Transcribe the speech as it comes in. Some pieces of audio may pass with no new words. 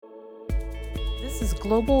This is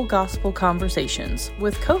Global Gospel Conversations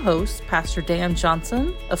with co-host Pastor Dan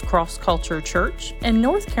Johnson of Cross Culture Church and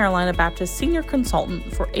North Carolina Baptist Senior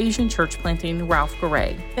Consultant for Asian Church Planting, Ralph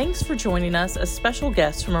Garay. Thanks for joining us as special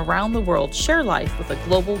guests from around the world share life with a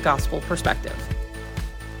global gospel perspective.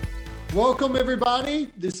 Welcome,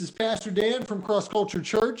 everybody. This is Pastor Dan from Cross Culture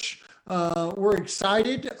Church. We're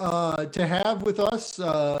excited to have with us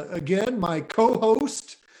again my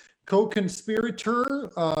co-host, co-conspirator,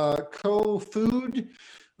 co-food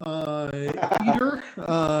eater.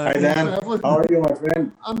 Hi, Dan. How are you, my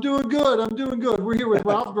friend? I'm doing good. We're here with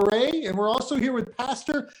Ralph Garay, and we're also here with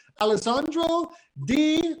Pastor Alessandro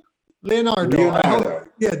Di Leonardo.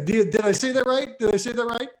 Did I say that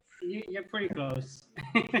right? You're pretty close.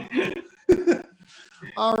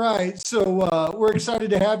 All right, so we're excited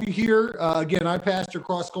to have you here. Again, I pastor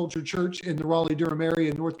Cross Culture Church in the Raleigh-Durham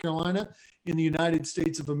area in North Carolina in the United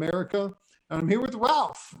States of America. I'm here with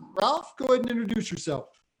Ralph. Ralph, go ahead and introduce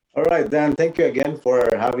yourself. All right, Dan, thank you again for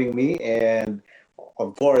having me. And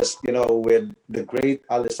of course, with the great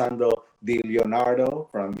Alessandro Di Leonardo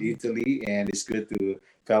from Italy, and it's good to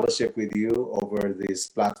fellowship with you over this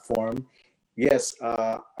platform. Yes,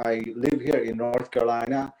 I live here in North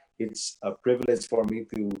Carolina. It's a privilege for me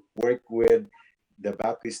to work with the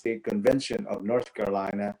Baptist State Convention of North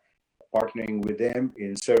Carolina, partnering with them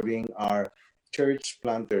in serving our church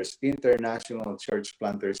planters, international church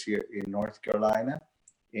planters here in North Carolina.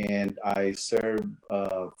 And I serve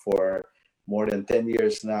for more than 10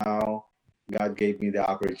 years now. God gave me the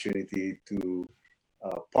opportunity to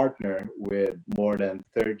partner with more than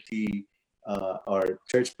 30 our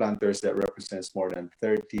church planters that represents more than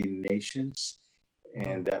 30 nations,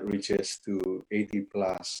 and that reaches to 80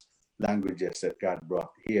 plus languages that God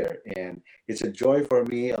brought here. And it's a joy for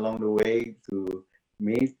me along the way to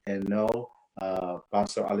meet and know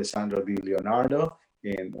Pastor Alessandro Di Leonardo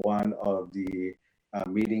in one of the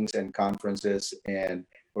meetings and conferences, and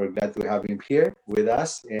we're glad to have him here with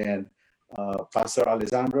us. And Pastor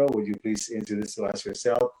Alessandro, would you please introduce to us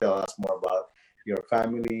yourself, tell us more about your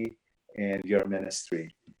family and your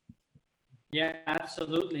ministry? Yeah,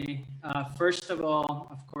 absolutely. First of all,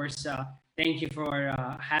 of course, thank you for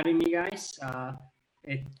having me, guys.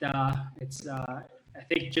 It's I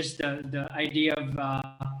think just the idea of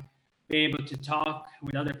being able to talk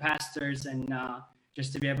with other pastors and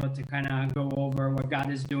just to be able to kind of go over what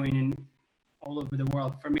God is doing in all over the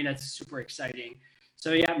world. For me, that's super exciting.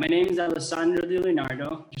 So yeah, my name is Alessandro Di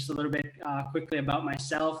Leonardo. Just a little bit quickly about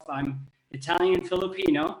myself. I'm Italian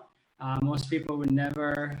Filipino. Most people would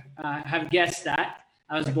never have guessed that.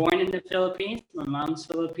 I was born in the Philippines. My mom's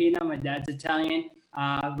Filipino, my dad's Italian.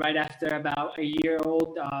 Right after about a year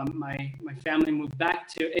old, my family moved back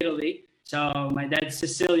to Italy. So my dad's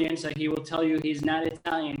Sicilian, so he will tell you he's not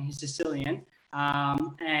Italian, he's Sicilian.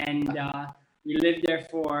 We lived there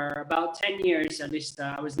for about 10 years, at least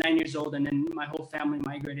I was 9 years old, and then my whole family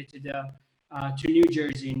migrated to New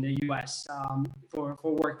Jersey in the US for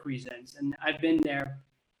work reasons. And I've been there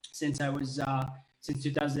since I was since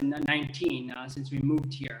 2019, since we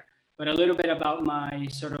moved here. But a little bit about my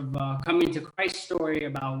sort of coming to Christ story,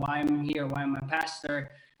 about why I'm here, why I'm a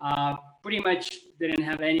pastor. Pretty much didn't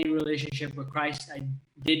have any relationship with Christ. I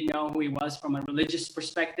did know who he was from a religious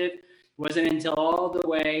perspective. It wasn't until all the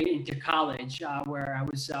way into college where I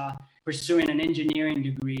was pursuing an engineering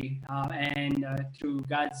degree. And through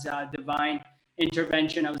God's divine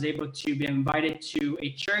intervention, I was able to be invited to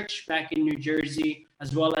a church back in New Jersey,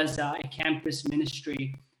 as well as a campus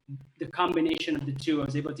ministry. The combination of the two, I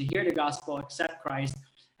was able to hear the gospel, accept Christ.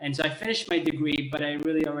 And so I finished my degree, but I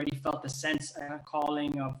really already felt the sense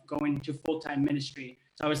calling of going to full-time ministry.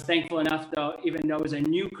 So I was thankful enough, though, even though I was a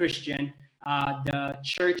new Christian, the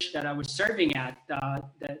church that I was serving at,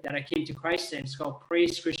 that I came to Christ in, it's called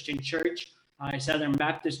Praise Christian Church, Southern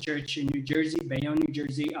Baptist Church in New Jersey, Bayonne, New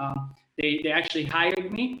Jersey. They actually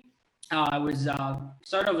hired me. I was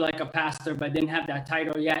sort of like a pastor, but didn't have that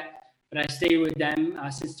title yet. But I stayed with them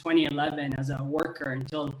since 2011 as a worker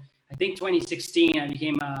until I think 2016. I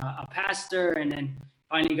became a pastor and then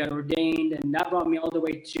finally got ordained. And that brought me all the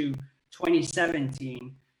way to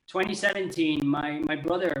 2017. 2017, my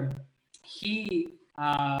brother, he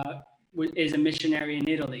is a missionary in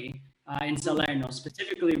Italy, in Salerno,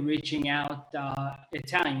 specifically reaching out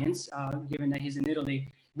Italians, given that he's in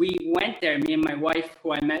Italy. We went there, me and my wife,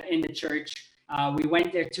 who I met in the church, we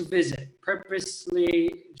went there to visit,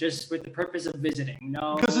 purposely, just with the purpose of visiting.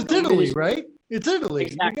 No, because it's Italy, right? It's Italy.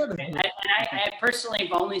 Exactly. And I personally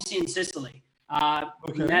have only seen Sicily.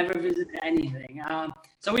 Never visited anything.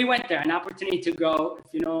 So we went there, an opportunity to go.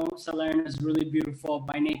 If you know, Salerno is really beautiful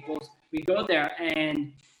by Naples. We go there,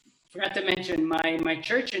 and forgot to mention my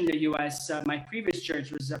church in the U.S. My previous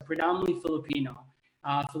church was predominantly Filipino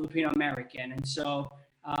American, and so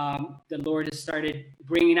the Lord has started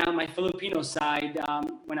bringing out my Filipino side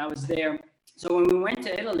when I was there. So when we went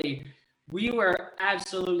to Italy, we were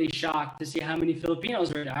absolutely shocked to see how many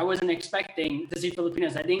Filipinos were there. I wasn't expecting to see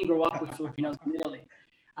Filipinos. I didn't grow up with Filipinos in Italy.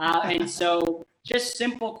 And so just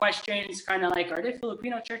simple questions, kind of like, are there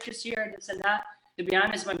Filipino churches here, this and that? To be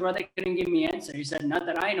honest, my brother couldn't give me an answer. He said, not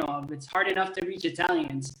that I know of. It's hard enough to reach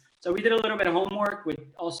Italians. So we did a little bit of homework with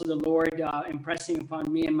also the Lord impressing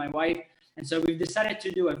upon me and my wife. And so we've decided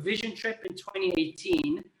to do a vision trip in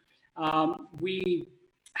 2018. We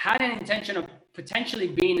had an intention of potentially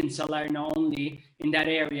being in Salerno only in that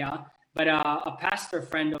area, but a pastor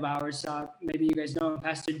friend of ours, maybe you guys know him,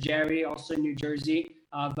 Pastor Jerry, also in New Jersey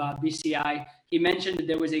of BCI, he mentioned that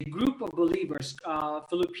there was a group of believers,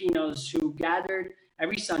 Filipinos, who gathered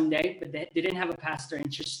every Sunday, but they didn't have a pastor in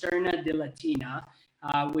Cisterna di Latina,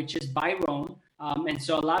 which is by Rome. And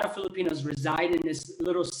so a lot of Filipinos reside in this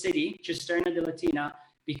little city, Cisterna di Latina,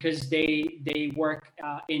 because they work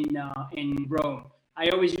in Rome. I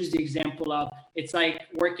always use the example of it's like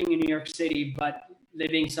working in New York City, but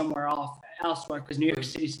living somewhere elsewhere because New York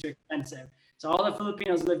City is too expensive. So all the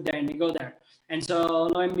Filipinos live there and they go there. And so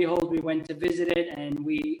lo and behold, we went to visit it, and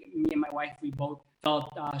me and my wife, we both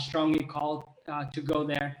felt strongly called to go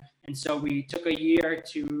there. And so we took a year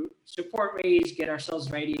to support Raise, get ourselves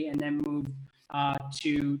ready, and then moved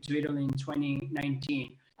to Italy in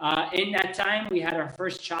 2019. In that time, we had our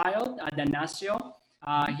first child, Danasio.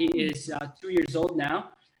 He is 2 years old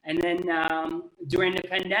now. And then during the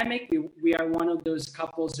pandemic, we are one of those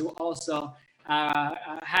couples who also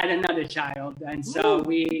had another child. And so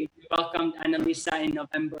we welcomed Annalisa in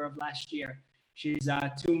November of last year. She's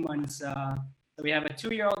 2 months. So we have a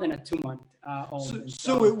 2-year-old and a 2-month old.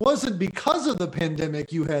 So it wasn't because of the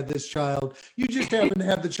pandemic you had this child. You just happened to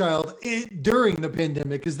have the child during the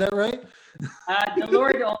pandemic. Is that right? The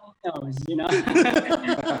Lord only knows,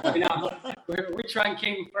 which one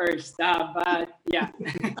came first. But yeah.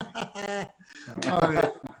 All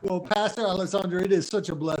right. Well, Pastor Alessandro, it is such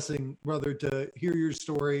a blessing, brother, to hear your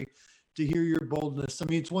story, to hear your boldness. I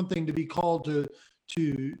mean, it's one thing to be called to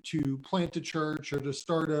plant a church or to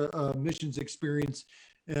start a missions experience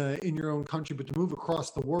in your own country, but to move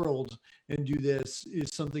across the world and do this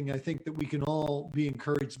is something I think that we can all be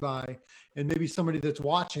encouraged by. And maybe somebody that's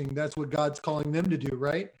watching, that's what God's calling them to do,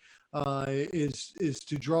 right? Is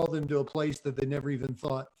to draw them to a place that they never even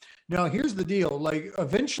thought. Now, here's the deal. Like,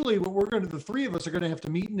 eventually the three of us are going to have to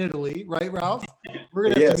meet in Italy, right, Ralph? We're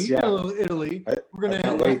going to have to meet in Italy. We're going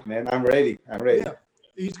to wait, man. I'm ready. Yeah.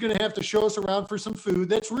 He's going to have to show us around for some food.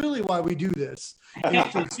 That's really why we do this,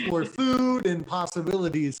 is to explore food and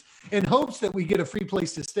possibilities in hopes that we get a free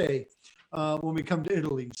place to stay when we come to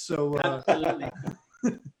Italy. So, absolutely.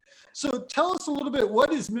 So tell us a little bit,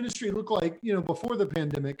 what does ministry look like, before the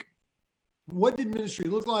pandemic? What did ministry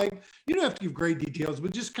look like? You don't have to give great details,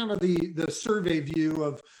 but just kind of the survey view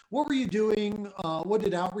of what were you doing? What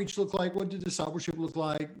did outreach look like? What did discipleship look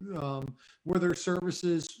like? Were there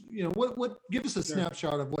services? What give us a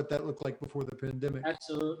snapshot of what that looked like before the pandemic?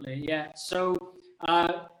 Absolutely. Yeah. So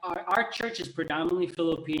our church is predominantly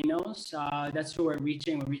Filipinos. That's who we're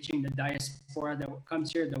reaching. We're reaching the diaspora that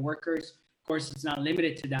comes here, the workers. Of course, it's not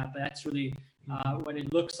limited to that, but that's really what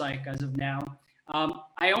it looks like as of now.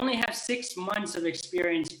 I only have 6 months of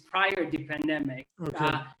experience prior to the pandemic.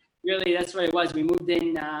 Okay. Really, that's what it was. We moved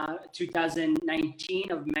in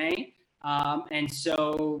 2019 of May. And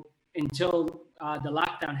so until the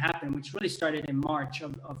lockdown happened, which really started in March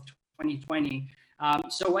of 2020.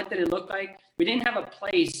 So what did it look like? We didn't have a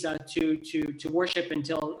place to worship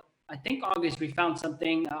until, I think, August. We found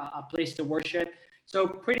something, a place to worship. So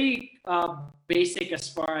pretty basic as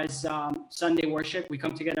far as Sunday worship. We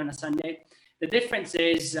come together on a Sunday. The difference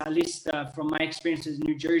is, at least from my experiences in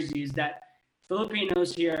New Jersey, is that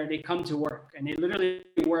Filipinos here, they come to work, and they literally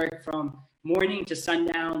work from morning to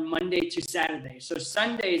sundown, Monday to Saturday. So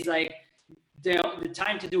Sunday is like the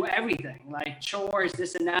time to do everything, like chores,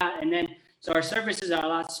 this and that. And then, so our services are a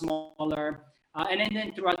lot smaller. And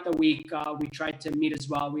then throughout the week, we try to meet as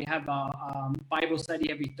well. We have a Bible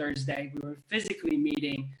study every Thursday. We were physically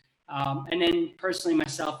meeting. And then personally,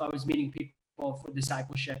 myself, I was meeting people for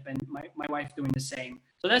discipleship, and my wife doing the same.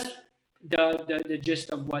 So that's the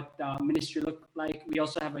gist of what ministry looked like. We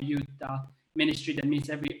also have a youth ministry that meets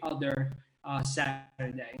every other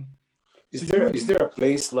Saturday. Is there a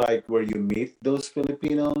place like where you meet those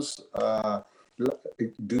Filipinos?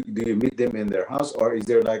 Do you meet them in their house, or is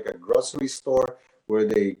there like a grocery store where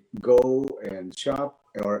they go and shop,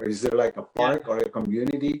 or is there like a park or a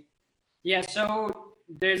community? Yeah, so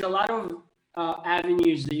there's a lot of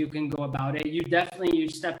avenues that you can go about it. You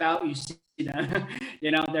step out, you see them,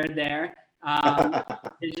 they're there.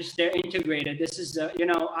 They're integrated. This is,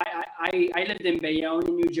 I lived in Bayonne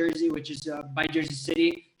in New Jersey, which is by Jersey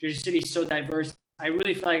City. Jersey City is so diverse. I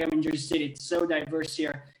really feel like I'm in Jersey City. It's so diverse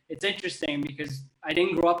here. It's interesting because I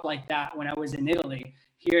didn't grow up like that when I was in Italy.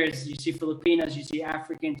 Here is, you see Filipinos, you see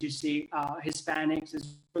Africans, you see Hispanics.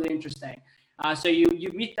 It's really interesting. So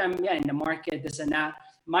you meet them, in the market, this and that.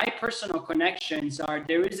 My personal connections are,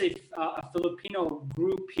 there is a Filipino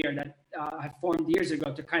group here that I formed years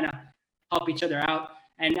ago to kind of help each other out.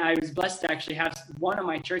 And I was blessed to actually have one of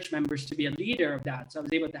my church members to be a leader of that. So I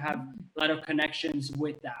was able to have a lot of connections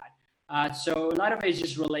with that. So a lot of it is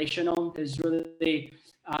just relational. There's really,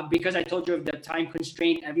 because I told you of the time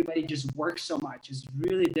constraint, everybody just works so much. It's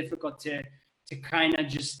really difficult to kind of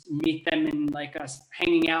just meet them in like us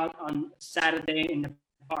hanging out on Saturday in the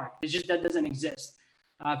park. It's just, that doesn't exist.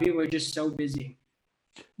 People are just so busy.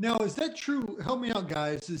 Now, is that true? Help me out,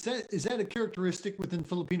 guys. Is that a characteristic within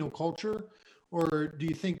Filipino culture? Or do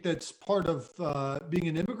you think that's part of being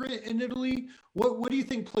an immigrant in Italy? What do you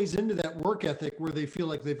think plays into that work ethic where they feel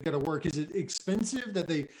like they've got to work? Is it expensive that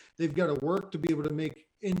they've got to work to be able to make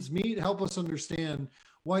ends meet? Help us understand.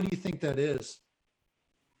 Why do you think that is?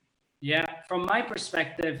 Yeah, from my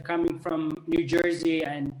perspective, coming from New Jersey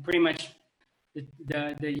and pretty much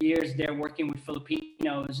the years there working with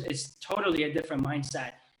Filipinos, it's totally a different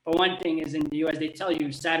mindset. But one thing is, in the US, they tell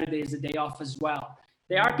you Saturday is a day off as well.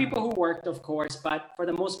 There are people who worked, of course, but for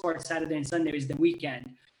the most part, Saturday and Sunday is the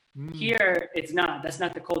weekend. Here, it's not. That's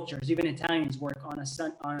not the cultures. Even Italians work on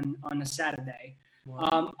a Saturday.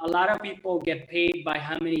 Wow. A lot of people get paid by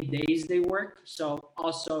how many days they work. So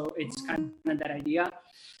also, it's kind of that idea.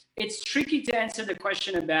 It's tricky to answer the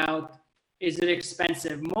question about, is it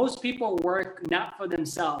expensive? Most people work not for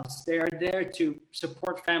themselves. They are there to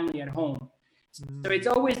support family at home. So it's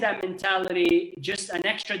always that mentality, just an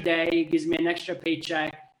extra day gives me an extra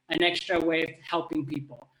paycheck, an extra way of helping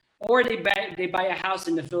people. Or they buy a house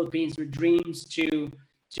in the Philippines with dreams to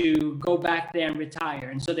go back there and retire.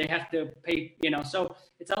 And so they have to pay, so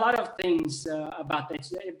it's a lot of things about that.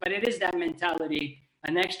 But it is that mentality,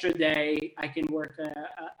 an extra day, I can work,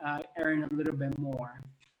 earn a little bit more.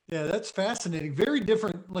 Yeah, that's fascinating. Very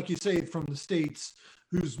different, like you say, from the States,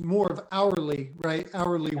 who's more of hourly, right?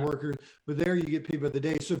 Hourly worker, but there you get paid by the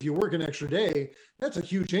day. So if you work an extra day, that's a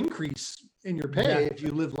huge increase in your pay if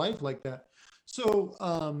you live life like that. So,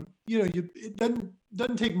 it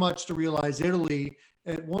doesn't take much to realize Italy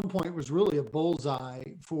at one point was really a bullseye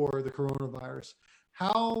for the coronavirus.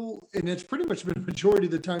 And it's pretty much been a majority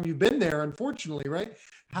of the time you've been there, unfortunately, right?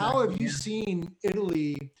 How have you seen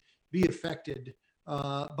Italy be affected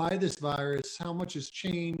by this virus? How much has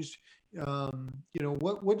changed?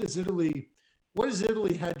 What does Italy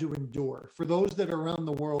had to endure? For those that are around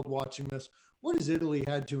the world watching this, what has Italy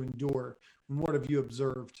had to endure, and what have you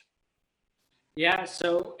observed? Yeah,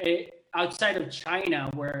 so outside of China,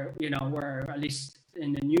 where at least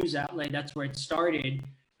in the news outlet, that's where it started.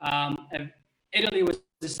 Italy was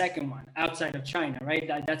the second one outside of China, right?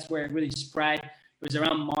 That's where it really spread. It was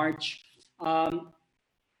around March.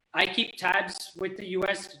 I keep tabs with the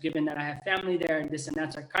US, given that I have family there and this and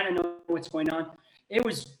that, so I kind of know what's going on. It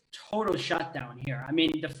was total shutdown here. I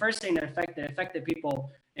mean, the first thing that affected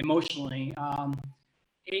people emotionally.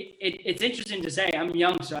 It's interesting to say, I'm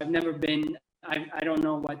young, so I've never been, I don't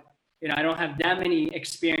know what, I don't have that many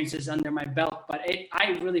experiences under my belt, but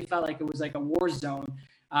I really felt like it was like a war zone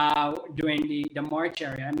during the March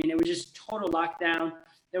area. I mean, it was just total lockdown.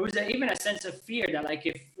 There was even a sense of fear that, like,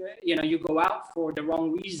 if you go out for the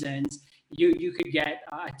wrong reasons, you could get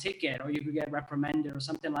a ticket or you could get reprimanded or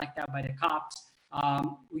something like that by the cops.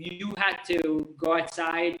 You had to go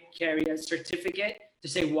outside, carry a certificate to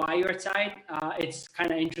say why you're outside. It's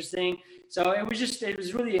kind of interesting. So it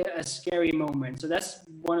was really a scary moment. So that's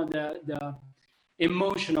one of the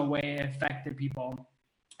emotional way it affected people.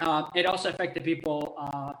 It also affected people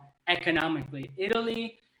economically.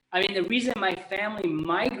 Italy, I mean, the reason my family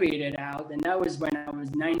migrated out, and that was when I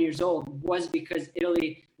was 9 years old, was because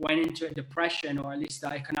Italy went into a depression, or at least the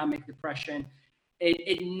economic depression.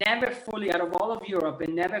 It never fully, out of all of Europe, it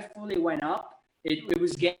never fully went up. It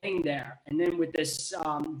was getting there. And then with this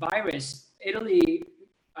virus, Italy,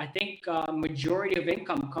 I think majority of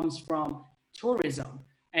income comes from tourism,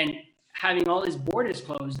 and having all its borders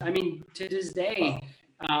closed. I mean, to this day,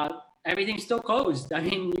 everything's still closed. I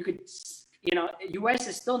mean, you could... U.S.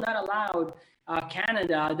 is still not allowed.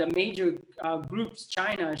 Canada, the major groups,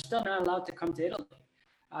 China, are still not allowed to come to Italy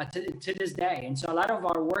to this day. And so a lot of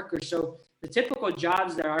our workers, so the typical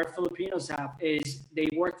jobs that our Filipinos have is they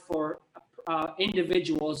work for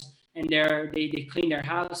individuals, and they clean their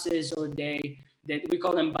houses, or we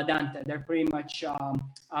call them badanta. They're pretty much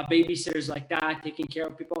babysitters like that, taking care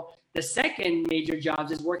of people. The second major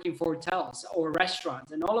jobs is working for hotels or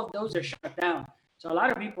restaurants, and all of those are shut down. So a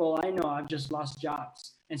lot of people I know have just lost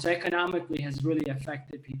jobs, and so economically has really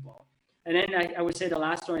affected people. And then I would say the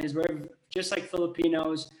last one is we're just like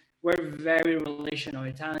Filipinos, we're very relational.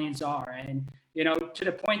 Italians are, and to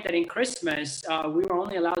the point that in Christmas we were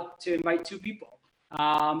only allowed to invite 2 people,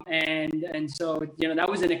 and so that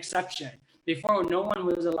was an exception. Before, no one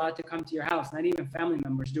was allowed to come to your house, not even family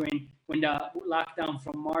members. When the lockdown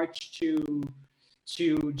from March to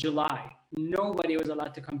July, nobody was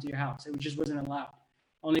allowed to come to your house. It just wasn't allowed.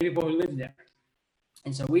 Only people who lived there.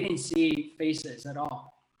 And so we didn't see faces at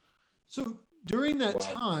all. So during that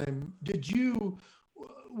time, did you,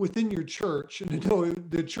 within your church, and I know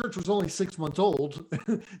the church was only 6 months old,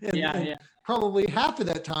 and probably half of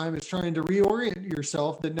that time is trying to reorient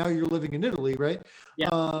yourself that now you're living in Italy, right?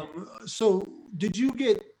 Yeah. So did you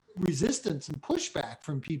get resistance and pushback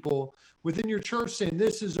from people within your church saying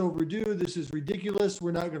this is overdue, this is ridiculous,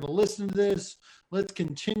 we're not going to listen to this, let's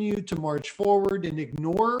continue to march forward and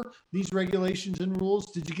ignore these regulations and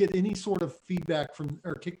rules? Did you get any sort of feedback from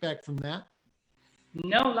or kickback from that?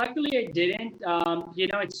 No, luckily I didn't.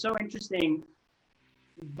 It's so interesting.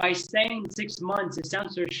 By saying 6 months, it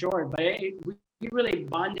sounds so short, but we really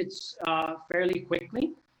bonded fairly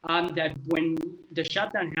quickly. That when the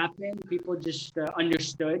shutdown happened, people just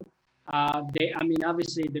understood.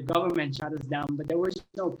 Obviously the government shut us down, but there was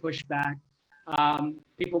no pushback.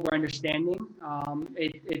 People were understanding.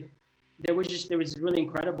 It was really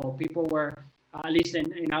incredible. People were, at least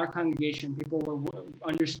in our congregation, people were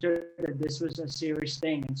understood that this was a serious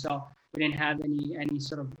thing, and so we didn't have any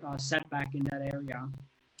sort of setback in that area.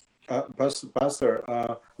 Pastor,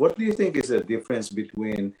 what do you think is the difference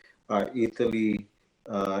between Italy,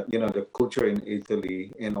 the culture in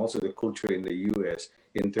Italy, and also the culture in the U.S.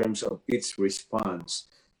 in terms of its response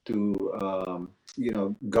to,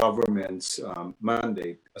 government's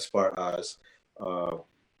mandate as far as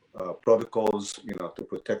protocols, to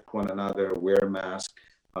protect one another, wear masks,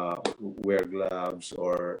 wear gloves,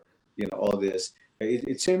 or, all this.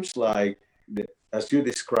 It seems like, as you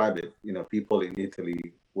describe it, people in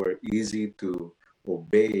Italy were easy to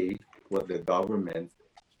obey what the government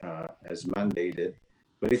has mandated.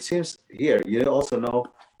 But it seems here, you also know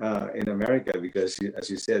in America, because as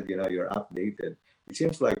you said, you're updated. It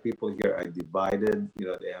seems like people here are divided.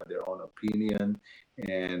 They have their own opinion,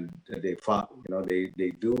 and they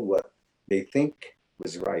do what they think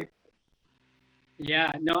was right.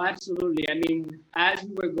 Yeah, no, absolutely. I mean, as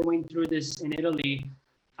we were going through this in Italy,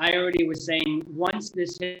 I already was saying, once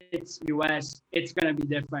this hits US, it's going to be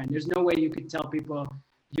different. There's no way you could tell people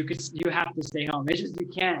you have to stay home. It's just, you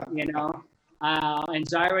can't, and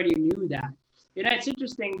so I already knew that. It's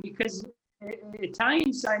interesting because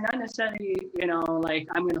Italians are not necessarily, like,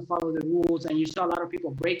 I'm going to follow the rules, and you saw a lot of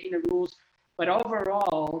people breaking the rules, but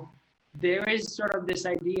overall, there is sort of this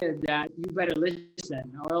idea that you better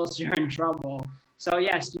listen or else you're in trouble. So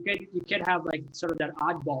yes, you could have like sort of that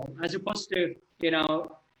oddball, as opposed to,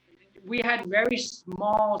 we had very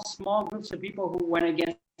small groups of people who went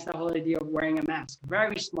against the whole idea of wearing a mask.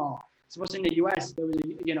 Very small. Suppose in the U.S. there was,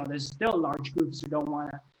 there's still large groups who don't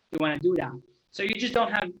want to do that. So you just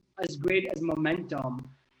don't have as great as momentum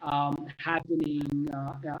happening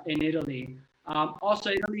in Italy.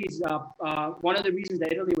 Also, Italy is one of the reasons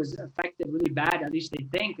that Italy was affected really bad, at least they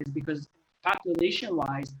think, is because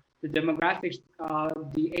population-wise, the demographics,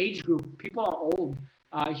 the age group, people are old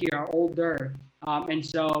here, are older. And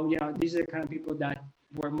so, these are the kind of people that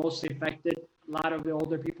were mostly affected. A lot of the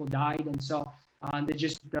older people died. And so they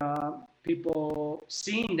just, people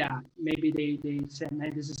seeing that, maybe they said,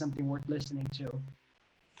 hey, this is something worth listening to.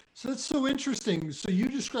 So that's so interesting. So you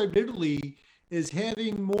described Italy as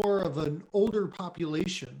having more of an older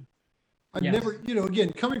population. I've never,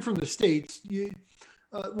 again, coming from the States,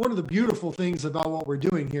 one of the beautiful things about what we're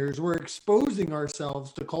doing here is we're exposing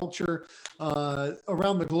ourselves to culture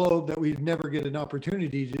around the globe that we'd never get an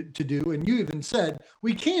opportunity to do. And you even said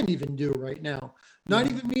we can't even do right now. Not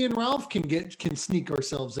even me and Ralph can sneak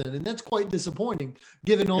ourselves in, and that's quite disappointing,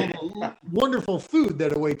 given all the wonderful food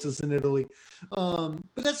that awaits us in Italy. But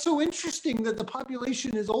that's so interesting that the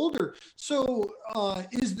population is older. So, are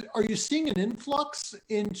you seeing an influx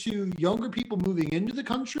into younger people moving into the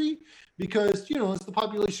country? Because as the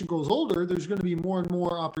population grows older, there's going to be more and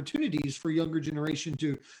more opportunities for younger generation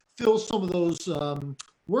to fill some of those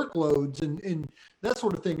workloads and that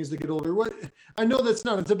sort of thing as they get older. I know that's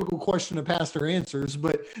not a typical question a pastor answers,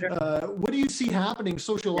 but what do you see happening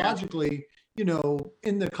sociologically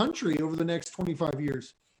in the country over the next 25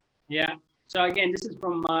 years? Yeah. So again, this is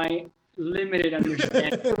from my limited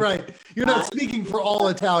understanding. Right. You're not speaking for all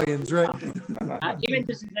Italians, right? Even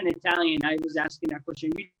just as an Italian, I was asking that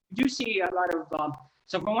question. You do see a lot of,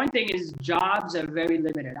 so for one thing is jobs are very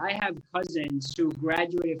limited. I have cousins who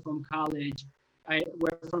graduated from college,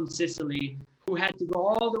 were from Sicily, who had to go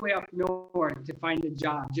all the way up north to find a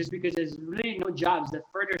job just because there's really no jobs. The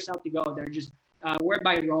further south you go, they're just, we're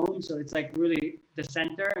by Rome, so it's like really the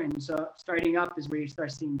center. And so starting up is where you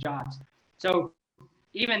start seeing jobs. So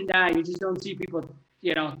even that, you just don't see people,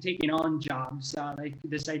 taking on jobs, like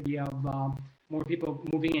this idea of more people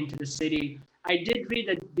moving into the city. I did read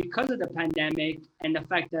that because of the pandemic and the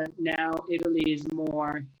fact that now Italy is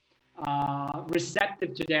more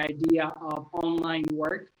receptive to the idea of online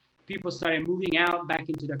work, people started moving out back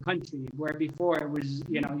into the country, where before it was,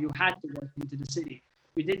 you had to work into the city.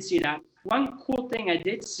 We did see that. One cool thing I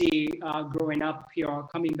did see growing up here or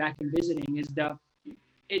coming back and visiting is the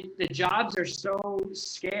jobs are so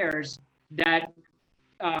scarce that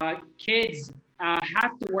kids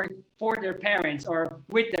have to work for their parents or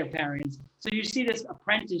with their parents. So you see this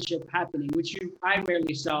apprenticeship happening, which I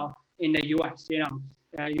rarely saw in the U.S.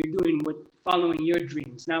 You're doing following your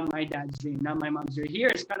dreams, not my dad's dream, not my mom's dream. Here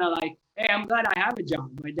it's kind of like, hey, I'm glad I have a job.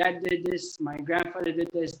 My dad did this, my grandfather did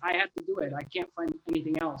this. I have to do it. I can't find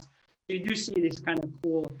anything else. You do see this kind of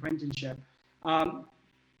cool apprenticeship.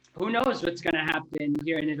 Who knows what's going to happen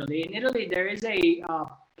here in Italy? In Italy, there is a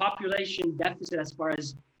population deficit as far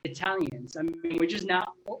as Italians. I mean, we're just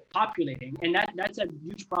not populating, and that's a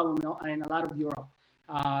huge problem in a lot of Europe.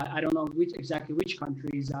 I don't know exactly which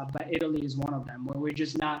countries, but Italy is one of them, where we're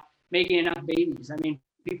just not making enough babies. I mean,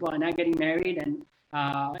 people are not getting married, and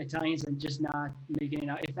Italians are just not making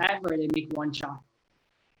enough. If ever, they make one child.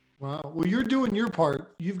 Wow. Well, you're doing your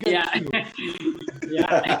part. You've got two.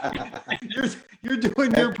 Yeah. You're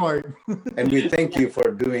doing your part. And we thank you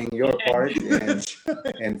for doing your part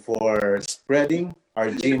and for spreading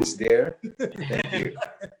our genes there. Thank you.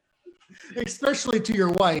 Especially to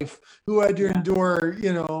your wife, who had to endure,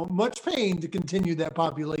 much pain to continue that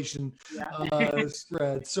population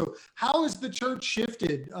spread. So how has the church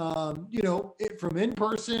shifted, from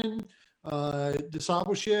in-person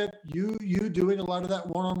discipleship, you doing a lot of that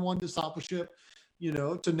one-on-one discipleship,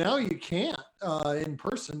 to now you can't in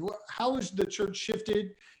person? How has the church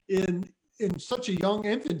shifted in such a young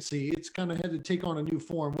infancy? It's kind of had to take on a new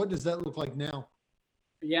form. What does that look like now?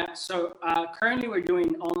 Yeah, so currently we're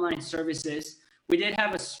doing online services. We did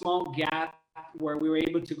have a small gap where we were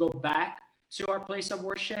able to go back to our place of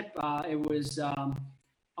worship. It was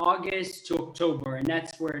August to October, and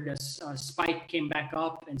that's where the spike came back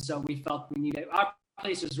up. And so we felt we needed, our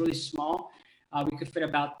place was really small. We could fit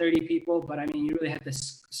about 30 people, but I mean, you really had to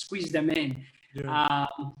squeeze them in. Yeah.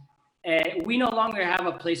 We no longer have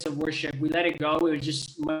a place of worship. We let it go. It was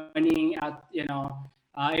just money out,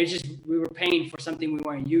 it's just we were paying for something we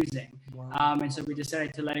weren't using. Wow. And so we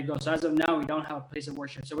decided to let it go. So as of now, we don't have a place of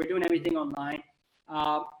worship. So we're doing everything online.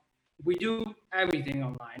 We do everything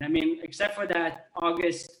online. I mean, except for that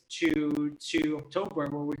August to October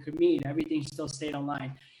where we could meet, everything still stayed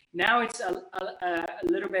online. Now it's a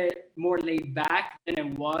little bit more laid back than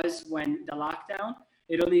it was when the lockdown.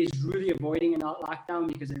 Italy is really avoiding a lockdown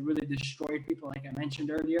because it really destroyed people, like I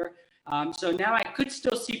mentioned earlier. So now I could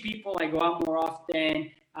still see people. I go out more often.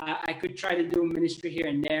 I could try to do ministry here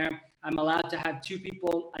and there. I'm allowed to have 2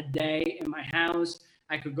 people a day in my house.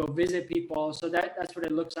 I could go visit people. So that's what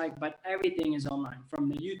it looks like. But everything is online, from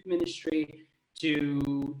the youth ministry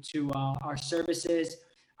to our services.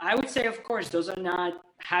 I would say, of course, those are not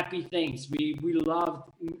happy things. We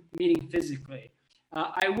love meeting physically.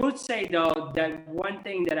 I would say, though, that one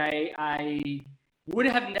thing that I would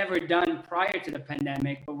have never done prior to the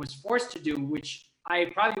pandemic, but was forced to do, which I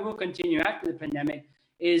probably will continue after the pandemic,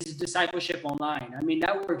 is discipleship online. I mean,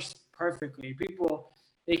 that works perfectly. People,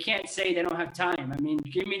 they can't say they don't have time. I mean,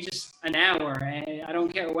 give me just an hour, and I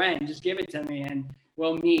don't care when, just give it to me and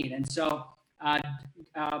we'll meet. And so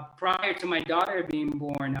prior to my daughter being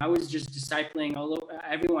born, I was just discipling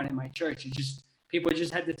everyone in my church. People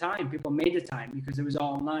just had the time. People made the time because it was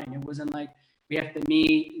all online. It wasn't like we have to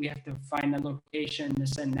meet, we have to find a location,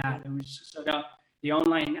 this and that. It was just, so the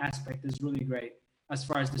online aspect is really great as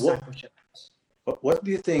far as discipleship. What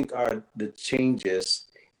do you think are the changes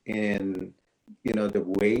in, the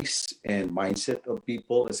ways and mindset of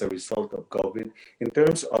people as a result of COVID in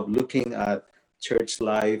terms of looking at church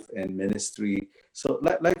life and ministry? So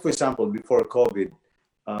like for example, before COVID,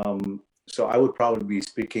 so I would probably be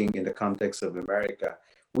speaking in the context of America.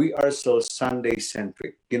 We are so Sunday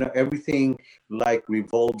centric, everything like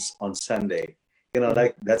revolves on Sunday.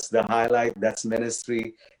 Like that's the highlight, that's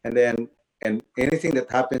ministry. And then, and anything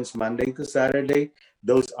that happens Monday to Saturday,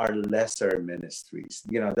 those are lesser ministries.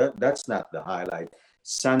 That's not the highlight.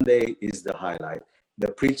 Sunday is the highlight.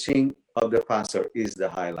 The preaching of the pastor is the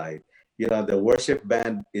highlight. The worship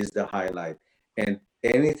band is the highlight. And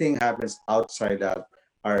anything happens outside that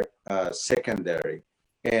are secondary.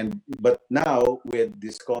 But now with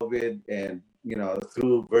this COVID and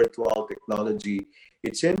through virtual technology,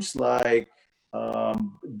 it seems like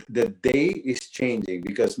the day is changing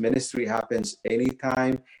because ministry happens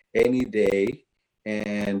anytime, any day,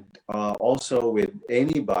 and also with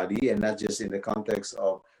anybody, and not just in the context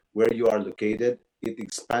of where you are located. It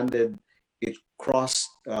expanded, it crossed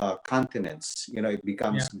continents. It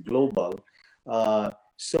becomes global.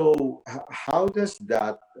 So how does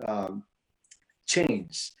that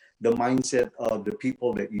change the mindset of the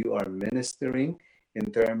people that you are ministering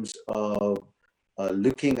in terms of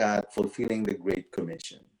looking at fulfilling the Great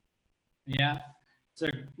Commission? Yeah, it's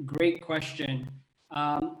a great question.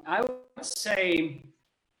 I would say,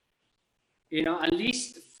 at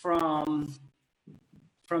least from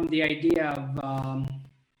the idea of,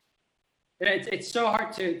 it's so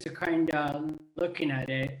hard to kind of looking at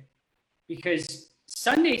it, because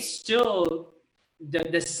Sunday's still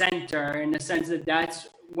the center, in the sense that that's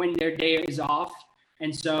when their day is off,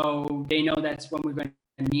 and so they know that's when we're going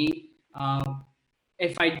to meet.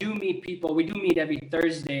 If I do meet people, we do meet every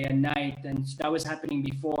Thursday at night, and that was happening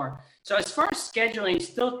before. So as far as scheduling,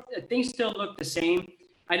 things still look the same.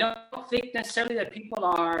 I don't think necessarily that people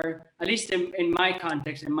are, at least in my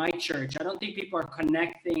context, in my church, I don't think people are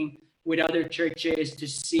connecting with other churches to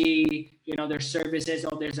see, their services,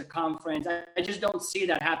 or there's a conference. I just don't see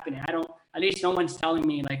that happening. At least no one's telling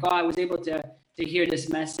me like, oh, I was able to hear this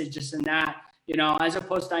message, this and that, as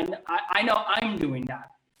opposed to, I know I'm doing that.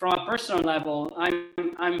 From a personal level,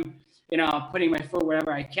 I'm putting my foot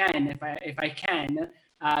wherever I can, if I can,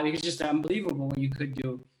 because it's just unbelievable what you could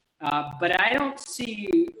do. But I don't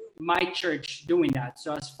see my church doing that.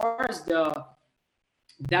 So as far as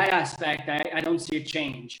that aspect, I don't see a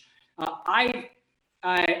change. I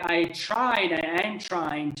am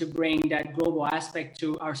trying to bring that global aspect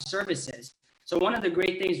to our services. So one of the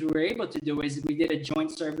great things we were able to do is we did a joint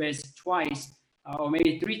service twice, or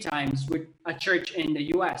maybe 3 times, with a church in the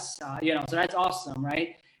U.S. So that's awesome,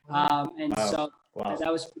 right? And wow. So wow.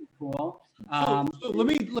 That was pretty cool. So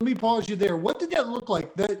let me pause you there. What did that look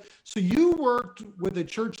like? So you worked with a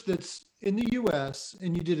church that's in the U.S.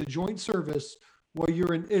 and you did a joint service while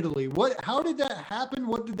you're in Italy. How did that happen?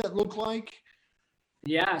 What did that look like?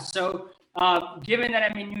 Yeah. So given that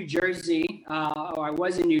I'm in New Jersey, or I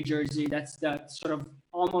was in New Jersey, that's the sort of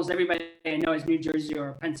almost everybody I know is New Jersey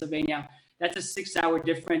or Pennsylvania. That's a 6-hour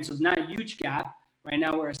difference. So it's not a huge gap. Right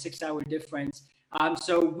now we're a 6-hour difference.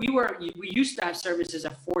 So we used to have services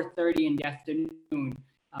at 4:30 in the afternoon.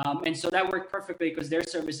 And so that worked perfectly because their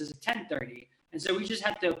service is at 10:30. And so we just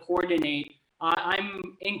had to coordinate.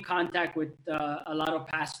 I'm in contact with a lot of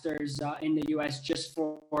pastors in the U.S. just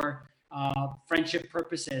for friendship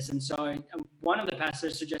purposes. And so one of the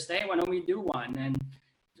pastors suggested, hey, why don't we do one? And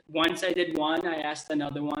once I did one, I asked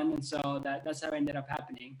another one. And so that's how it ended up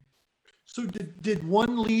happening. So did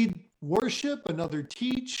one lead worship, another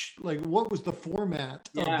teach? Like, what was the format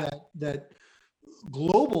of that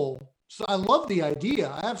global? So I love the idea.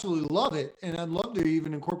 I absolutely love it, and I'd love to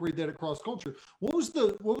even incorporate that across culture. What was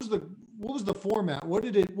the format? What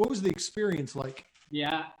was the experience like?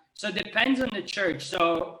 Yeah. So it depends on the church.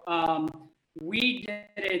 So we did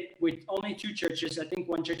it with only 2 churches. I think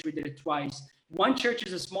one church we did it twice. One church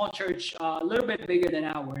is a small church, a little bit bigger than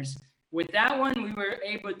ours. With that one, we were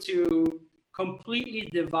able to completely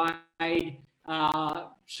divide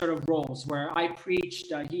sort of roles, where I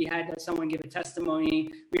preached, he had someone give a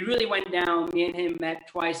testimony. We really went down, me and him met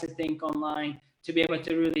twice, I think, online, to be able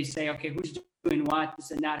to really say, okay, who's doing what,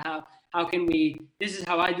 this and that, how can we, this is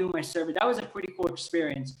how I do my service. That was a pretty cool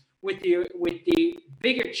experience. With the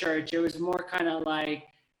bigger church, it was more kind of like,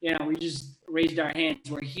 we just raised our hands,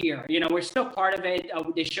 we're here. We're still part of it.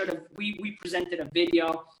 They we presented a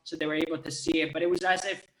video, so they were able to see it, but it was as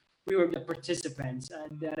if we were the participants.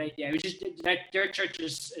 That idea. It was just that their church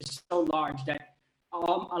is so large that a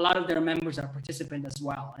lot of their members are participant as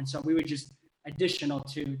well, and so we were just additional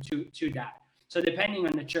to that. So depending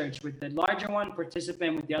on the church, with the larger one,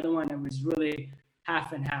 participant; with the other one, it was really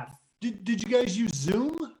half and half. Did you guys use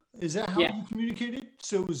Zoom? Is that how you communicated?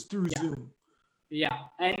 So it was through Zoom. Yeah,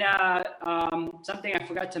 and something I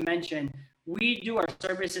forgot to mention: we do our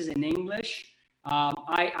services in English.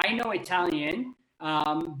 I know Italian.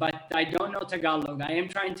 but I don't know Tagalog. I am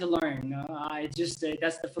trying to learn. It's just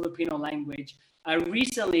that's the Filipino language.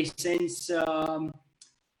 Recently, since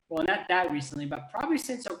well, not that recently, but probably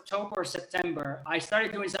since October or September, I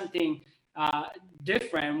started doing something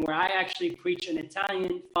different where I actually preach in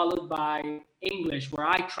Italian followed by English, where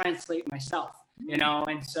I translate myself,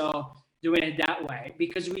 and so doing it that way,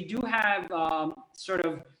 because we do have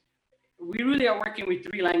we really are working with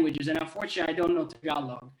three languages, and unfortunately, I don't know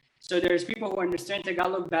Tagalog. So there's people who understand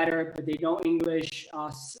Tagalog better, but they know English,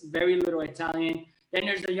 very little Italian. Then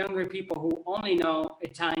there's the younger people who only know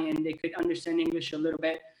Italian. They could understand English a little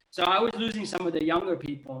bit. So I was losing some of the younger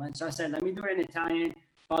people. And so I said, let me do it in Italian,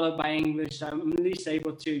 followed by English. So I'm at least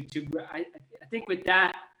able to I think with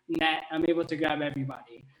that net, I'm able to grab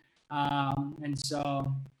everybody. And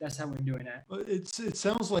so that's how we're doing it. Well, it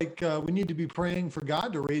sounds like we need to be praying for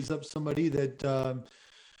God to raise up somebody that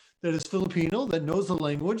is Filipino, that knows the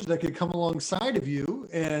language, that could come alongside of you.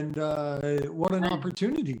 And what an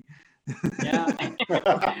opportunity. Yeah.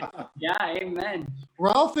 Yeah, amen.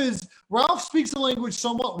 Ralph speaks the language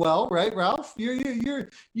somewhat well, right? Ralph, you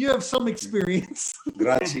have some experience.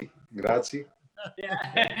 Grazie.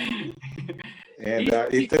 Yeah. And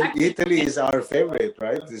Italy is our favorite,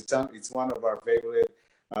 right? It's one of our favorite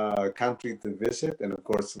country to visit, and of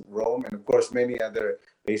course Rome, and of course many other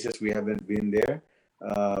places we haven't been there.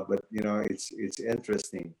 But it's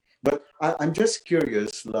interesting. But I'm just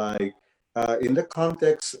curious, like in the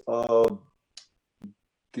context of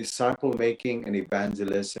disciple making and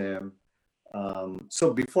evangelism.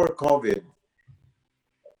 So before COVID,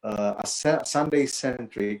 a Sunday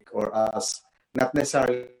centric, or us, not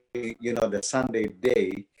necessarily the Sunday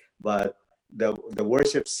day, but the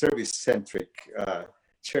worship service centric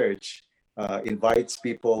church invites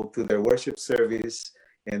people to their worship service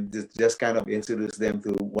and just kind of introduce them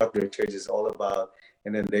to what their church is all about,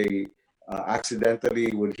 and then they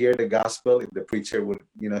accidentally would hear the gospel if the preacher would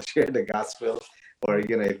share the gospel, or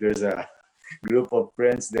if there's a group of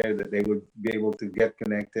friends there that they would be able to get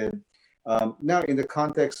connected. Now in the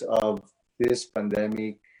context of this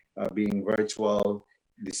pandemic, being virtual,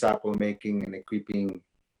 disciple making and equipping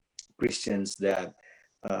Christians that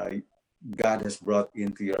God has brought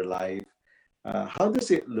into your life, how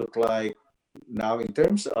does it look like now in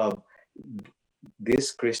terms of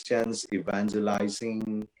these Christians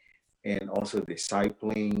evangelizing and also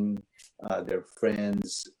discipling their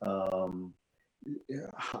friends? How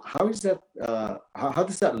is that? How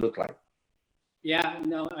does that look like? Yeah,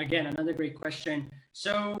 no, again, another great question.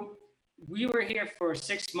 So we were here for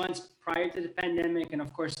 6 months prior to the pandemic. And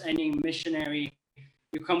of course, any missionary,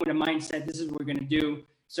 you come with a mindset, this is what we're going to do.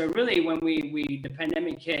 So really, when the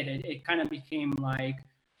pandemic hit, it kind of became like,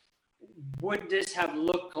 would this have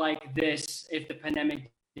looked like this if the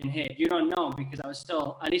pandemic didn't hit? You don't know, because I was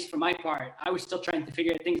still, at least for my part, I was still trying to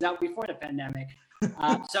figure things out before the pandemic.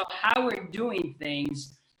 So how we're doing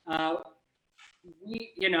things,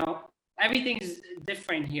 everything's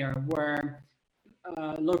different here, where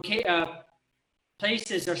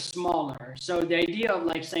places are smaller. So the idea of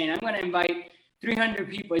like saying, I'm going to invite 300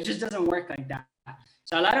 people, it just doesn't work like that.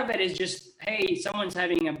 So a lot of it is just, hey, someone's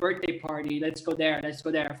having a birthday party, let's go there.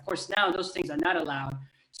 Of course, now those things are not allowed.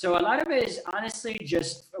 So a lot of it is honestly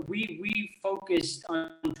just, we focused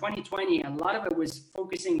on 2020, a lot of it was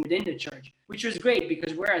focusing within the church, which was great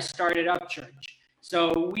because we're a started up church.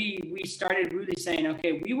 So we started really saying,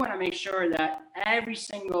 okay, we want to make sure that every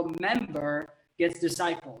single member gets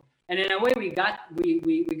discipled. And in a way, we got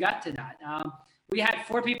to that. We had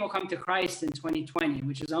 4 people come to Christ in 2020,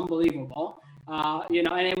 which is unbelievable.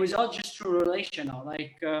 And it was all just through relational.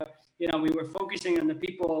 Like, we were focusing on the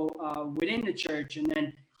people within the church, and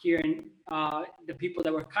then hearing the people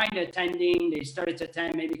that were kind of attending, they started to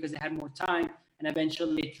attend maybe because they had more time, and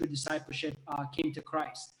eventually through discipleship came to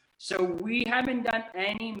Christ. So we haven't done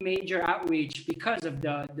any major outreach because of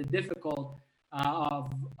the difficult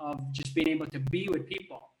of just being able to be with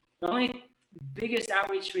people. The only biggest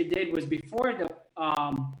outreach we did was before the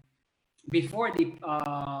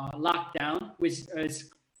lockdown, which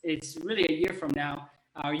it's really a year from now.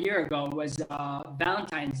 A year ago was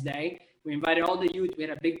Valentine's Day. We invited all the youth. We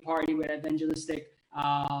had a big party with evangelistic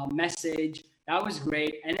message. That was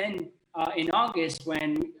great. And then in August,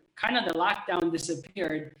 when kind of the lockdown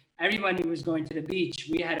disappeared, everybody was going to the beach.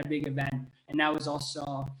 We had a big event, and that was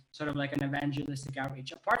also sort of like an evangelistic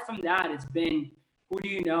outreach. Apart from that, it's been, who do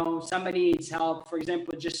you know? Somebody needs help. For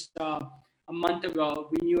example, just a month ago,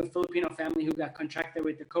 we knew a Filipino family who got contracted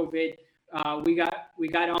with the COVID. We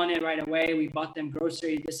got on it right away. We bought them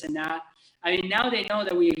groceries, this and that. I mean, now they know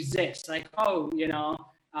that we exist. Like, oh,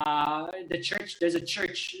 the church, there's a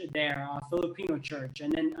church there, a Filipino church,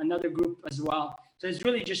 and then another group as well. So it's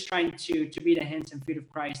really just trying to be the hands and feet of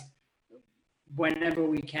Christ whenever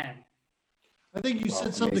we can. I think you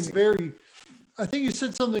said something amazing. I think you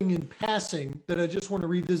said something in passing that I just want to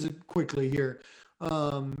revisit quickly here.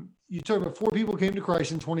 You talked about 4 people came to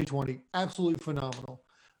Christ in 2020. Absolutely phenomenal.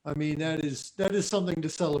 I mean, that is something to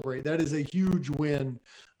celebrate. That is a huge win.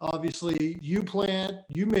 Obviously, you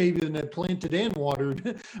may even have planted and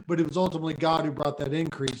watered, but it was ultimately God who brought that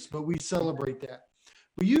increase. But we celebrate that.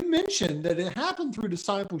 But you mentioned that it happened through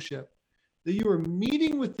discipleship, that you were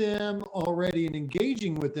meeting with them already and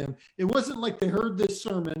engaging with them. It wasn't like they heard this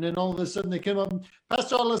sermon and all of a sudden they came up,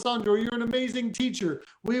 Pastor Alessandro, you're an amazing teacher.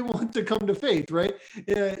 We want to come to faith, right?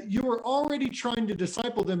 You were already trying to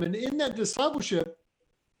disciple them. And in that discipleship,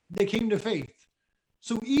 they came to faith.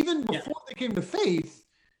 So even before they came to faith,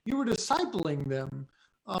 you were discipling them,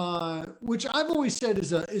 which I've always said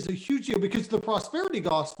is a huge deal, because the prosperity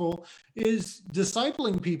gospel is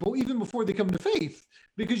discipling people even before they come to faith,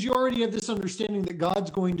 because you already have this understanding that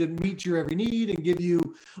God's going to meet your every need and give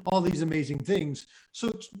you all these amazing things.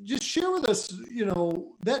 So just share with us,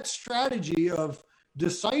 that strategy of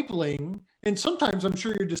discipling. And sometimes I'm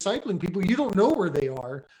sure you're discipling people, you don't know where they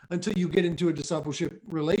are until you get into a discipleship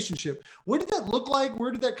relationship. What did that look like?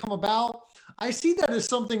 Where did that come about? I see that as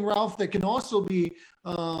something, Ralph, that can also be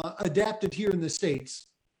adapted here in the States.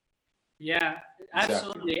 Yeah,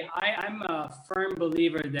 absolutely. I'm a firm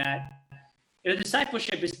believer that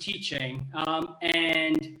discipleship is teaching.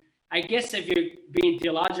 And I guess if you're being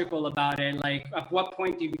theological about it, like at what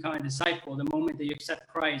point do you become a disciple? The moment that you accept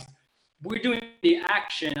Christ. We're doing the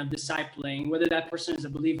action of discipling, whether that person is a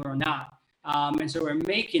believer or not. And so we're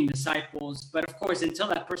making disciples. But of course, until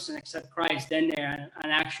that person accepts Christ, then they're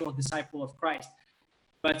an actual disciple of Christ.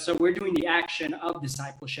 But so we're doing the action of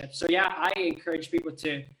discipleship. So yeah, I encourage people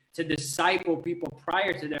to disciple people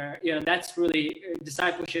prior to their, that's really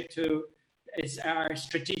discipleship it's our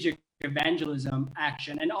strategic evangelism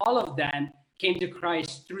action. And all of them came to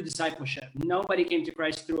Christ through discipleship. Nobody came to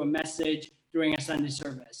Christ through a message during a Sunday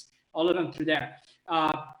service. All of them through there.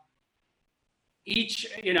 I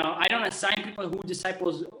don't assign people who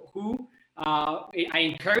disciples who. I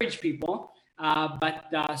encourage people, but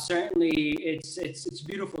certainly it's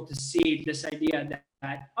beautiful to see this idea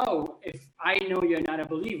that if I know you're not a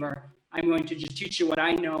believer, I'm going to just teach you what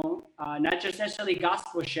I know, not just necessarily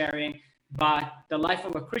gospel sharing, but the life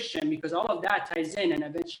of a Christian, because all of that ties in, and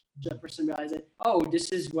eventually the person realizes,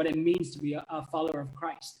 this is what it means to be a follower of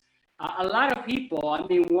Christ. A lot of people, I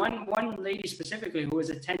mean, one lady specifically who was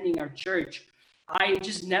attending our church, I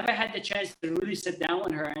just never had the chance to really sit down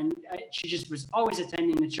with her, and she just was always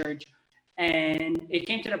attending the church. And it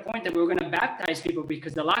came to the point that we were going to baptize people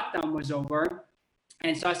because the lockdown was over.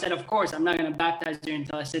 And so I said, of course, I'm not going to baptize you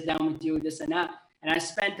until I sit down with you, this and that. And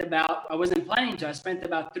I wasn't planning to, I spent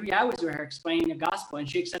about 3 hours with her explaining the gospel, and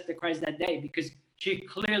she accepted Christ that day because she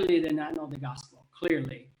clearly did not know the gospel,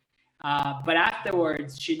 clearly. But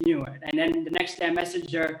afterwards, she knew it. And then the next day I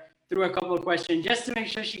messaged her, threw a couple of questions just to make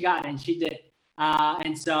sure she got it, and she did.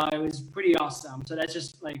 And so it was pretty awesome. So that's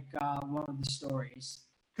just like one of the stories.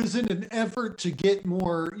 Because in an effort to get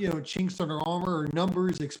more, chinks on our armor or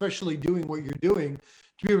numbers, especially doing what you're doing,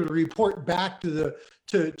 to be able to report back to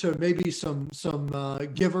maybe some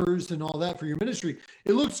givers and all that for your ministry,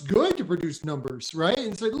 it looks good to produce numbers, right?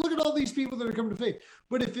 And say, look at all these people that are coming to faith.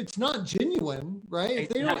 But if it's not genuine, right?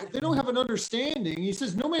 If they don't have an understanding, he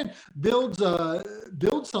says, no man builds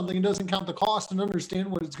something and doesn't count the cost and understand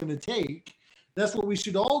what it's going to take. That's what we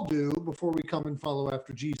should all do before we come and follow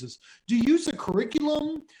after Jesus. Do you use a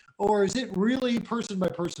curriculum, or is it really person by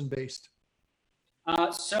person based?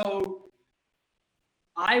 So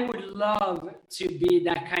I would love to be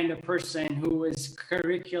that kind of person who is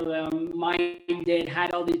curriculum minded,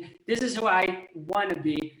 had all these. This is who I want to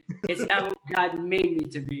be. It's not what God made me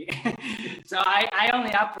to be. So I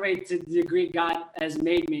only operate to the degree God has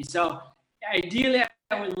made me. So ideally,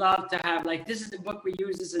 I would love to have like, this is the book we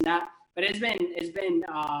use, this and that. But it's been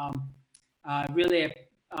really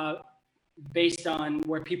based on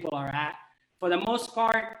where people are at. For the most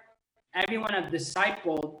part, everyone I've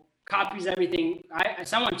discipled copies everything.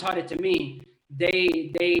 Someone taught it to me.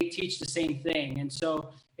 They teach the same thing, and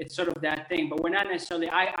so it's sort of that thing. But we're not necessarily.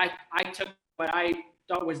 I took what I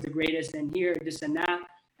thought was the greatest, and here this and that,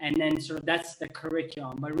 and then sort of that's the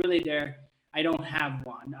curriculum. But really, I don't have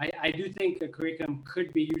one. I do think a curriculum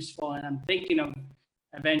could be useful, and I'm thinking of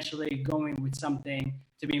eventually going with something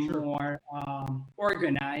to be more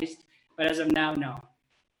organized, but as of now, no.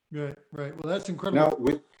 Right. Well, that's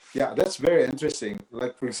incredible. Now, that's very interesting.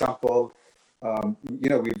 Like, for example,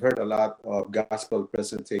 we've heard a lot of gospel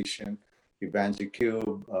presentation, Evangel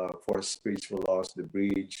Cube, Four Spiritual Laws, The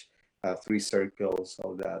Bridge, Three Circles,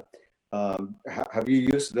 all that. Have you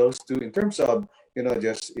used those two in terms of,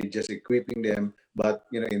 just equipping them, but,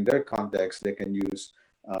 in their context, they can use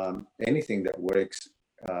anything that works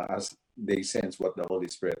as they sense what the Holy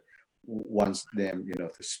Spirit wants them,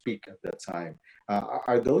 to speak at that time.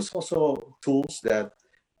 Are those also tools that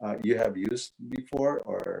you have used before,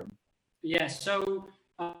 or? Yes. So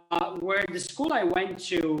where the school I went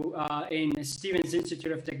to in Stevens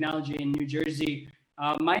Institute of Technology in New Jersey,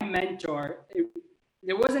 my mentor,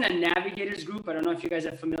 there wasn't a navigators group. I don't know if you guys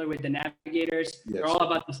are familiar with the navigators. Yes. They're all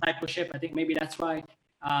about discipleship. I think maybe that's why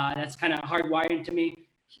that's kind of hardwired into me.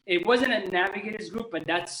 It wasn't a navigators group, but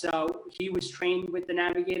that's he was trained with the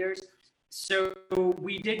navigators. So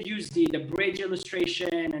we did use the bridge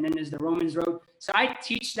illustration, and then there's the Romans Road. So I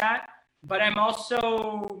teach that, but I'm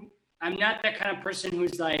not that kind of person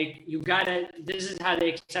who's like, this is how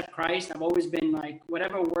they accept Christ. I've always been like,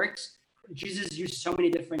 whatever works. Jesus used so many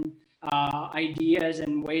different ideas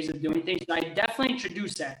and ways of doing things. So I definitely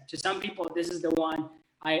introduce that to some people. This is the one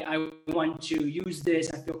I want to use this.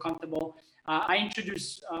 I feel comfortable. I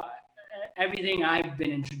introduce everything I've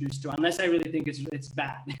been introduced to, unless I really think it's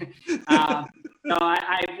bad. So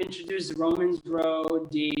I've introduced Romans Road,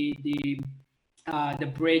 the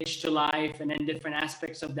bridge to life, and then different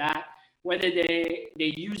aspects of that. Whether they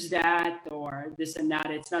use that or this and that,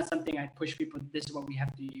 it's not something I push people. This is what we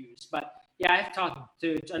have to use. But yeah, I've taught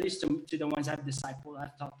to at least to the ones I've discipled.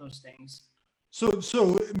 I've taught those things. So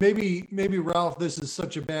maybe Ralph, this is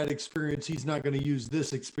such a bad experience, he's not going to use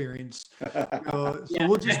this experience. So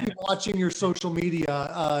we'll just be watching your social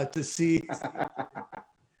media to see.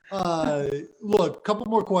 Look, couple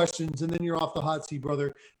more questions, and then you're off the hot seat,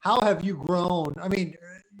 brother. How have you grown? I mean,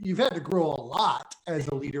 you've had to grow a lot as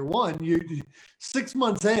a leader. One, you 6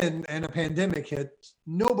 months in and a pandemic hit.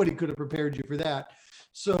 Nobody could have prepared you for that.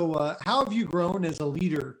 So how have you grown as a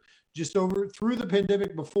leader? Just through the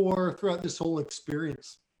pandemic, throughout this whole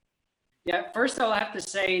experience? Yeah, first I'll have to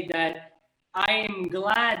say that I am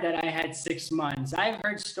glad that I had 6 months. I've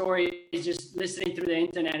heard stories just listening through the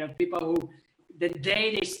internet of people who the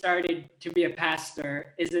day they started to be a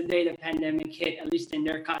pastor is the day the pandemic hit, at least in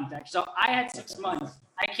their context. So I had 6 months.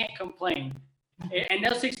 I can't complain. And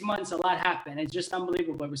those 6 months, a lot happened. It's just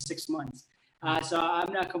unbelievable. It was 6 months. So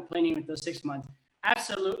I'm not complaining with those 6 months.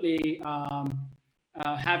 Absolutely.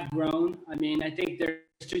 Have grown. I mean, I think there's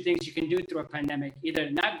two things you can do through a pandemic: either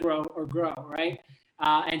not grow or grow, right?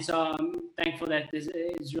 And so I'm thankful that this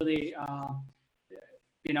is really,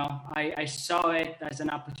 I saw it as an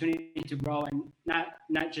opportunity to grow, and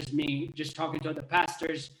not just me, just talking to other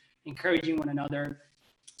pastors, encouraging one another.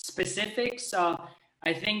 Specifics,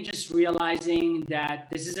 I think just realizing that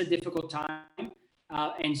this is a difficult time,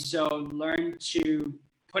 and so learn to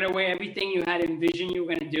put away everything you had envisioned you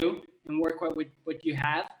were going to do and work with what you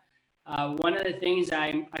have. One of the things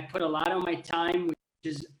I put a lot of my time, which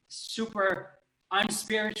is super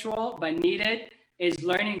unspiritual but needed, is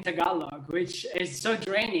learning Tagalog, which is so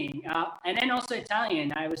draining. And then also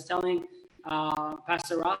Italian. I was telling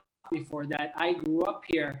Pastor Rob before that I grew up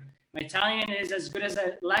here. My Italian is as good as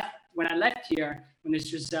when I left here, when I was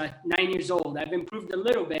just 9 years old. I've improved a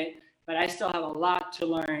little bit, but I still have a lot to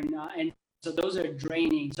learn. And so those are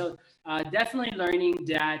draining. So definitely learning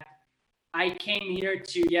that I came here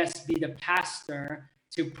to, yes, be the pastor,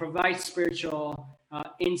 to provide spiritual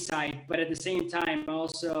insight, but at the same time,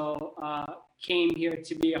 also came here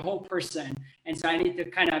to be a whole person. And so I need to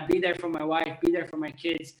kind of be there for my wife, be there for my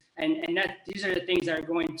kids. And that these are the things that are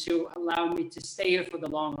going to allow me to stay here for the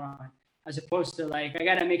long run, as opposed to like, I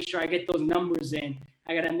got to make sure I get those numbers in.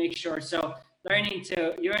 I got to make sure. So learning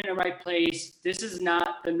you're in the right place. This is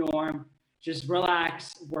not the norm. Just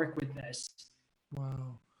relax, work with this.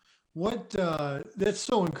 Wow. That's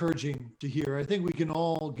so encouraging to hear. I think we can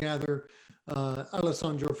all gather,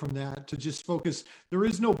 Alessandro, from that to just focus. There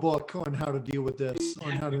is no book on how to deal with this,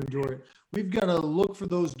 on how to endure it. We've got to look for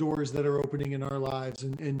those doors that are opening in our lives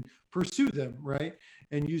and pursue them, right?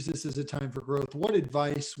 And use this as a time for growth. What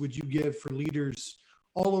advice would you give for leaders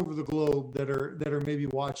all over the globe that are maybe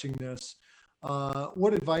watching this?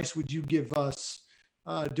 What advice would you give us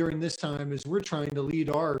during this time as we're trying to lead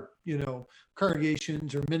our,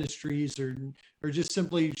 congregations or ministries or just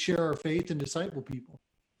simply share our faith and disciple people?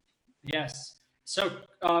 Yes. So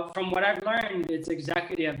from what I've learned, it's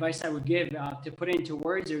exactly the advice I would give. To put it into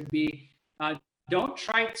words, it would be, don't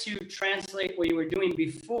try to translate what you were doing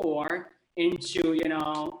before into,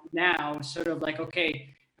 now, sort of like,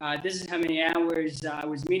 okay, this is how many hours I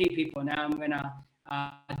was meeting people. Now I'm going to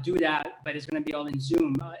do that, but it's going to be all in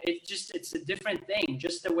Zoom. It's a different thing.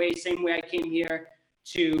 Just the same way I came here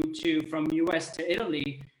from US to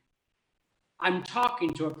Italy, I'm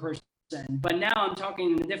talking to a person, but now I'm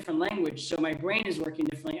talking in a different language. So my brain is working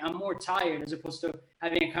differently. I'm more tired as opposed to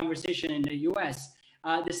having a conversation in the US.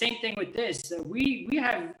 The same thing with this. We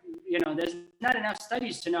have, there's not enough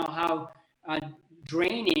studies to know how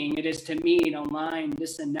draining it is to meet online,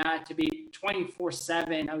 this and that, to be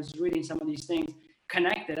 24/7. I was reading some of these things,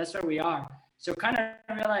 connected. That's where we are. So kind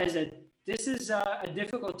of realize that this is a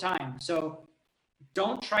difficult time. So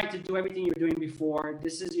don't try to do everything you're doing before.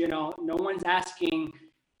 This is, no one's asking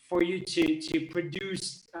for you to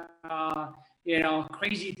produce,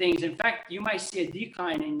 crazy things. In fact, you might see a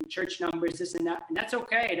decline in church numbers, this and that, and that's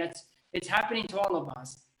okay. It's happening to all of us.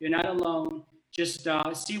 You're not alone. Just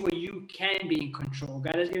see where you can be in control.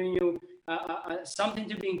 God has given you something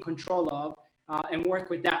to be in control of, and work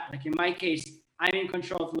with that. Like in my case, I'm in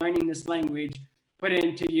control of learning this language, put it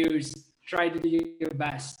into use, try to do your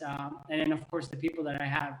best. And then, of course, the people that I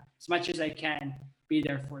have, as much as I can, be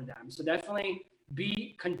there for them. So definitely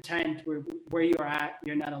be content where you're at.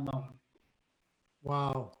 You're not alone.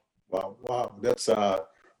 Wow. Wow. That's a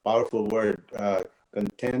powerful word.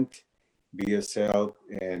 Content, be yourself,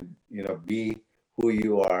 and, be who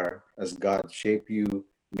you are as God shaped you,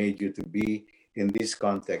 made you to be in this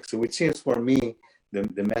context. So which seems for me,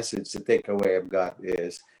 the message, the takeaway I've got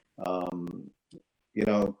is,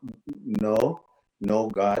 know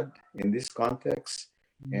God in this context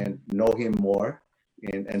and know him more.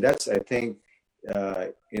 And that's, I think,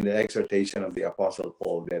 in the exhortation of the Apostle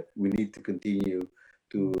Paul, that we need to continue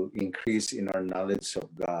to increase in our knowledge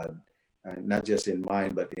of God, not just in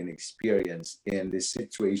mind, but in experience in this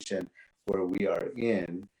situation where we are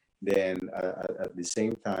in. Then at the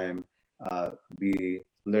same time, be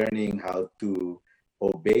learning how to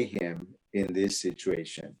obey him in this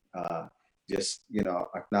situation. Just,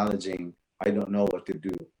 acknowledging, I don't know what to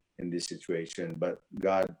do in this situation, but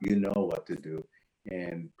God, you know what to do.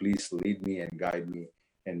 And please lead me and guide me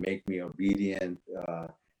and make me obedient,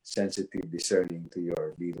 sensitive, discerning to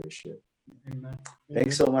your leadership. Amen.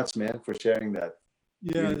 Thanks so much, man, for sharing that.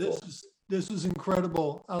 Yeah, Beautiful. this is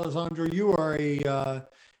incredible, Alessandro. You are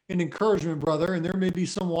an encouragement, brother, and there may be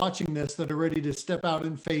some watching this that are ready to step out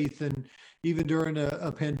in faith, and even during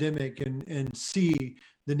a pandemic, and see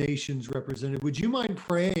the nations represented. Would you mind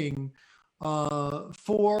praying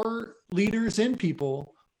for leaders and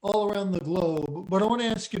people all around the globe? But I want to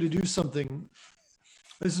ask you to do something.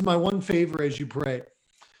 This is my one favor as you pray.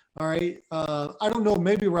 All right. I don't know.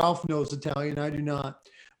 Maybe Ralph knows Italian. I do not.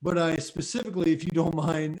 But I specifically, if you don't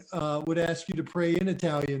mind, would ask you to pray in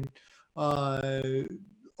Italian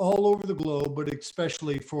all over the globe, but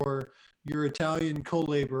especially for your Italian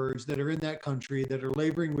co-laborers that are in that country, that are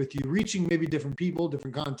laboring with you, reaching maybe different people,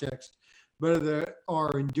 different contexts, but that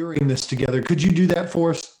are enduring this together. Could you do that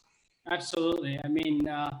for us? Absolutely. I mean,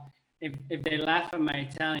 if they laugh at my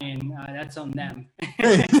Italian, that's on them.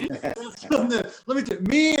 Let me tell you,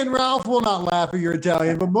 me and Ralph will not laugh at your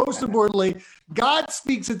Italian, but most importantly, God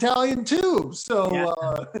speaks Italian too. So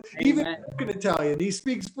even broken Italian, he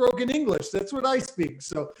speaks broken English. That's what I speak.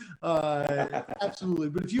 So absolutely.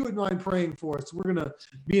 But if you would mind praying for us, we're going to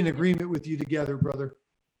be in agreement with you together, brother.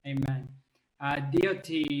 Amen. Dio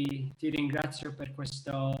ti ringrazio per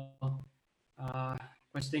questo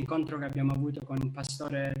incontro che abbiamo avuto con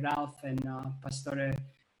Pastore Ralph e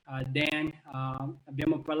Pastore Dan.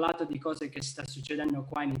 Abbiamo parlato di cose che sta succedendo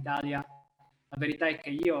qua in Italia. La verità è che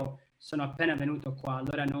io sono appena venuto qua,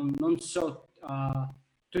 allora non so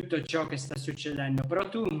tutto ciò che sta succedendo, però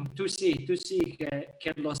tu sì che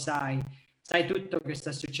lo sai tutto che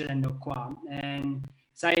sta succedendo qua,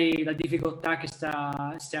 sai la difficoltà che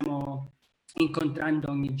stiamo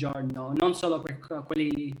incontrando ogni giorno, non solo per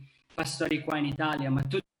quelli pastori qua in Italia, ma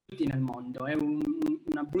tutti nel mondo. È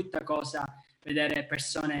una brutta cosa vedere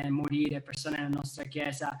persone morire, persone nella nostra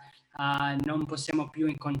chiesa, non possiamo più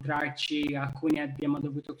incontrarci, alcuni abbiamo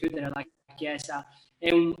dovuto chiudere la chiesa.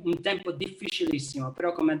 È un tempo difficilissimo,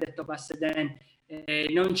 però come ha detto Pastor Dan,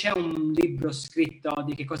 non c'è un libro scritto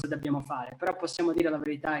di che cosa dobbiamo fare, però possiamo dire la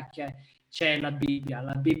verità è che c'è la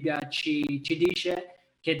Bibbia ci dice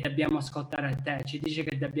che dobbiamo ascoltare a te, ci dice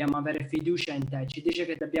che dobbiamo avere fiducia in te, ci dice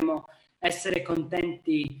che dobbiamo essere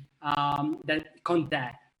contenti con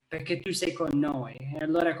te, perché tu sei con noi. E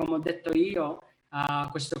allora, come ho detto io,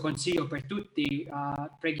 questo consiglio per tutti,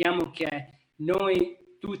 preghiamo che noi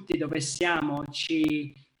tutti dove siamo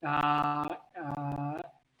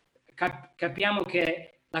capiamo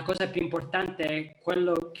che la cosa più importante è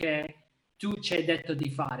quello che tu ci hai detto di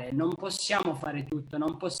fare. Non possiamo fare tutto,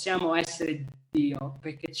 non possiamo essere Dio,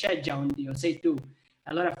 perché c'è già un Dio, sei tu.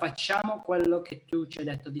 Allora facciamo quello che tu ci hai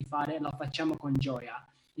detto di fare, lo facciamo con gioia.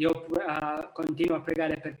 Io continuo a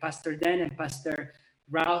pregare per Pastor Dan e Pastor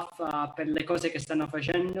Ralph per le cose che stanno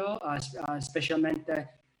facendo,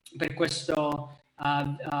 specialmente per questo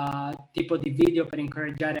tipo di video per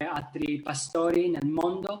incoraggiare altri pastori nel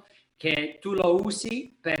mondo, che tu lo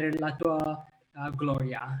usi per la tua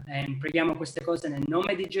gloria. E preghiamo queste cose nel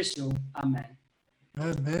nome di Gesù. Amen.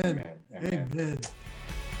 Amen. Amen.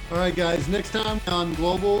 All right, guys. Next time on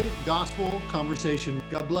Global Gospel Conversation.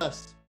 God bless.